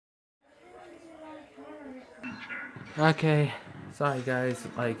Okay, sorry guys,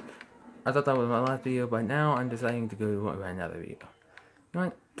 like, I thought that was my last video, but now I'm deciding to go with another video. You know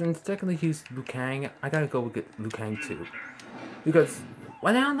what, since technically he's Liu Kang, I gotta go with Liu Kang too. Because,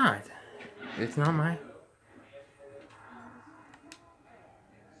 why the hell not? It's not my...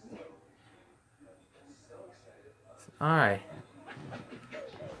 Alright.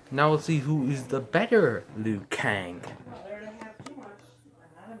 Now we'll see who is the better Liu Kang.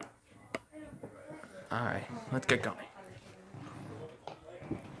 Alright, let's get going.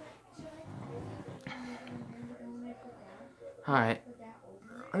 Alright,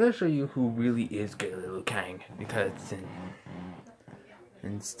 I'm gonna show you who really is good at Liu Kang, because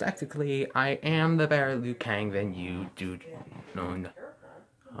and technically I am the better Liu Kang than you, dude.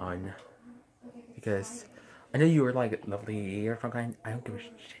 Because I know you were like lovely or something. I don't give a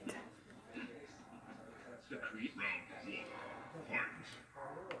shit.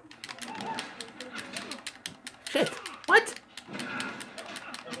 Shit! What?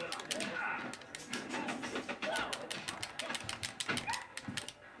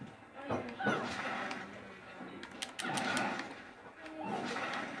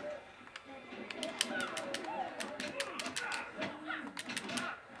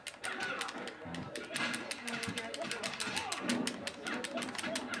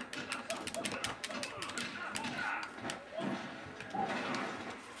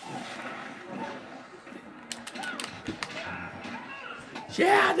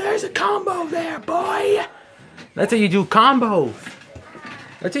 Yeah, there's a combo there, boy! That's how you do combos!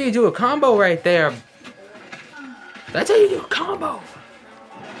 That's how you do a combo right there! That's how you do a combo!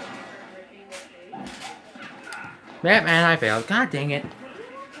 Man, I failed. God dang it.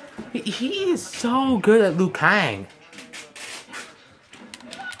 He is so good at Liu Kang.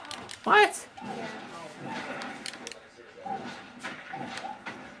 What?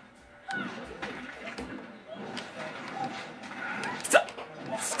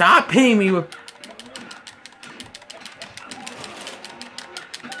 Stop hitting me with...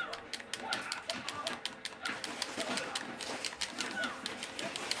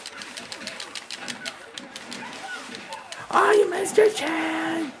 Oh, you missed your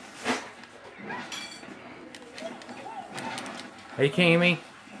chance! Are you kidding me?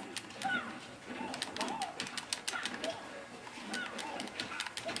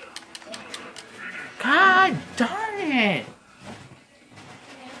 God darn it!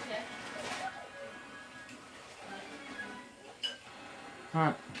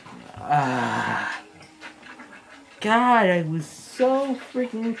 God, I was so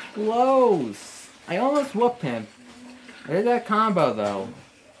freaking close. I almost whooped him. I did that combo though.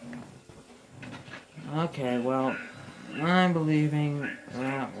 Okay, well, I'm believing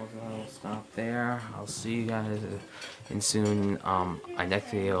that we'll stop there. I'll see you guys in soon a next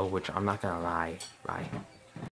video, which I'm not gonna lie. Bye.